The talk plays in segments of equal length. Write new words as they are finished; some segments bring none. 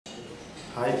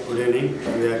Hi, good evening.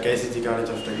 We are KCG College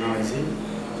of Technology.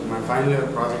 My final year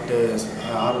project is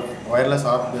wireless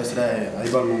ARP-based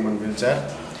eyeball movement wheelchair.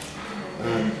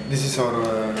 This is our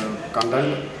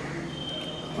content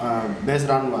based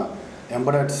on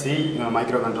embedded C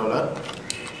microcontroller.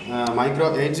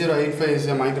 Micro 8085 is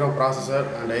a microprocessor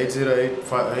and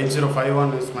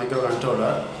 8051 is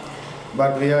microcontroller.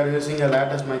 But we are using a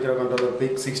latest microcontroller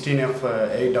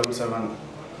pic16f877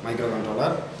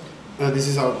 microcontroller. This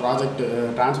is our project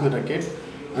transmitter kit,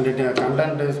 and it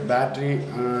content is battery,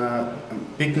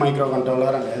 PIC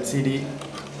microcontroller and LCD,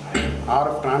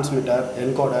 RF transmitter,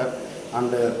 encoder,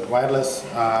 and wireless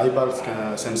eyeball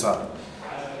sensor.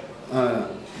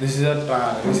 This is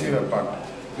a receiver part.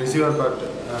 Receiver part.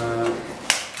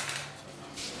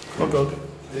 Okay.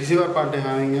 Receiver part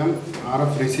having a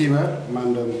RF receiver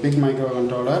and PIC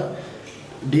microcontroller,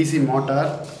 DC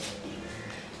motor.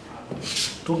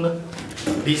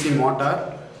 DC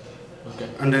motor, Okay.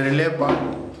 and a relay part,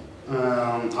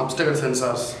 obstacle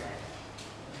sensors.